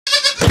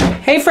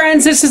Hey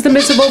friends, this is the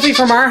Mrs. Wolfie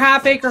from our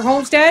Half Acre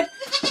Homestead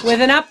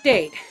with an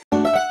update.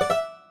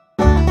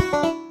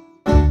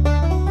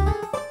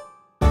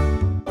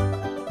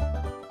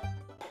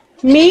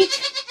 Meat,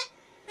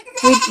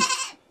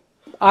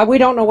 we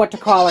don't know what to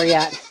call her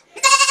yet.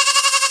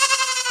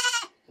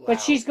 But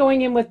she's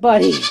going in with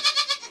Buddy.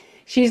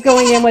 She's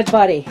going in with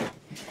Buddy.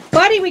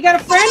 Buddy, we got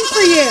a friend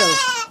for you.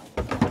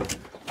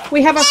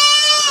 We have a...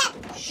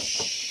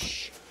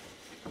 Shh.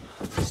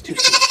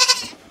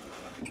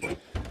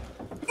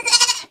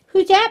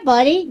 Who's that,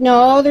 Buddy?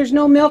 No, there's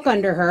no milk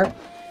under her.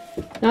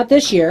 Not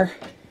this year.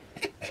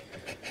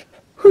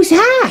 Who's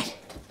that?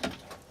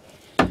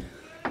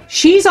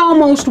 She's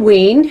almost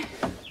weaned,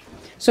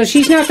 so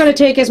she's not going to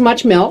take as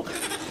much milk,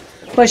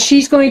 but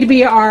she's going to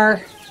be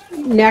our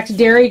next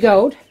dairy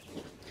goat.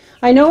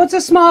 I know it's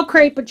a small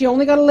crate, but you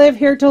only got to live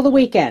here till the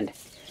weekend.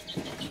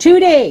 2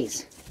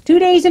 days. 2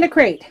 days in a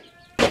crate.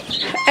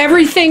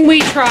 Everything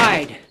we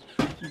tried.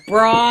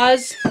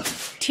 Bras,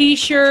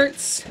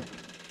 t-shirts,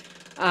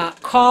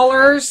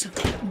 collars,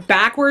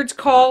 backwards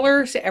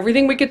collars,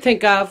 everything we could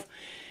think of.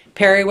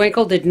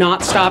 Periwinkle did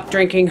not stop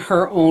drinking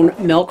her own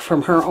milk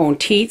from her own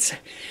teats,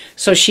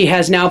 so she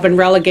has now been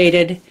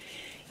relegated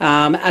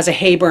as a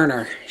hay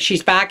burner.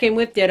 She's back in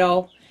with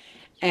Ditto,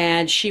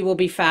 and she will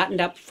be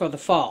fattened up for the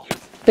fall.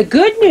 The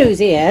good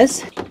news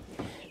is,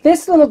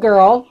 this little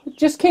girl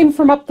just came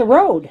from up the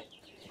road,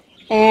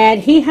 and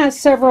he has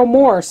several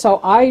more, so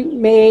I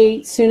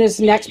may, as soon as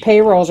the next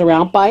payroll's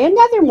around, buy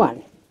another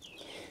one.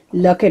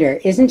 Look at her.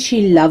 Isn't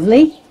she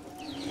lovely?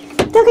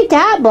 Look at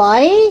that,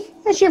 buddy.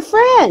 That's your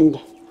friend.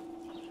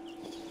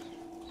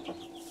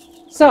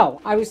 So,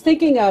 I was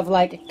thinking of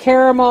like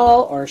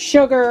caramel or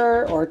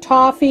sugar or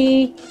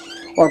toffee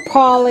or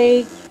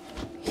Polly.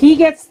 He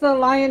gets the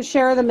lion's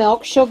share of the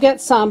milk. She'll get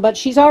some, but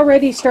she's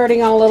already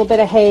starting on a little bit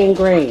of hay and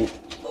grain.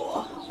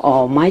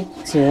 Oh my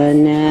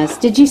goodness.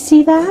 Did you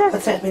see that?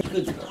 What's that?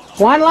 Good girl.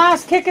 One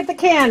last kick at the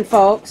can,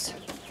 folks.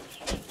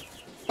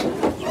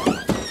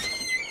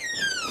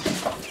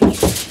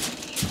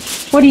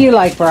 What do you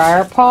like,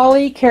 Briar?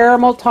 Polly,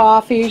 caramel,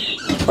 toffee,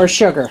 or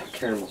sugar?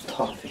 Caramel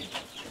toffee.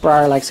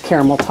 Briar likes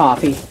caramel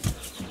toffee.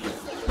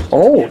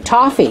 Oh,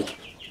 toffee.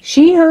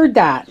 She heard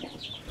that.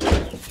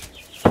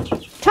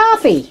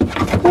 Toffee.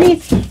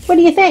 What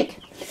do you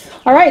think?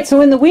 All right, so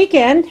on the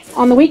weekend,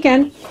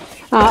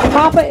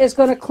 Papa is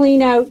going to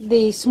clean out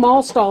the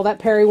small stall that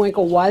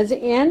Periwinkle was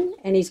in,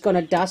 and he's going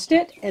to dust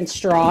it and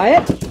straw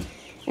it,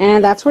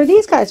 and that's where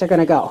these guys are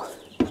going to go.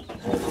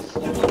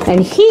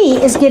 And he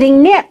is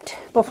getting nipped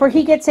before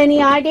he gets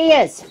any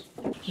ideas.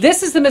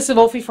 This is the Mrs.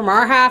 Wolfie from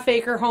our Half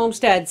Acre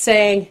Homestead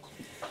saying,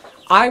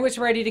 I was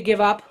ready to give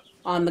up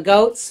on the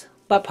goats,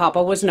 but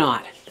Papa was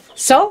not.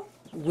 So,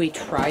 we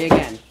try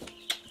again.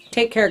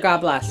 Take care,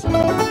 God bless.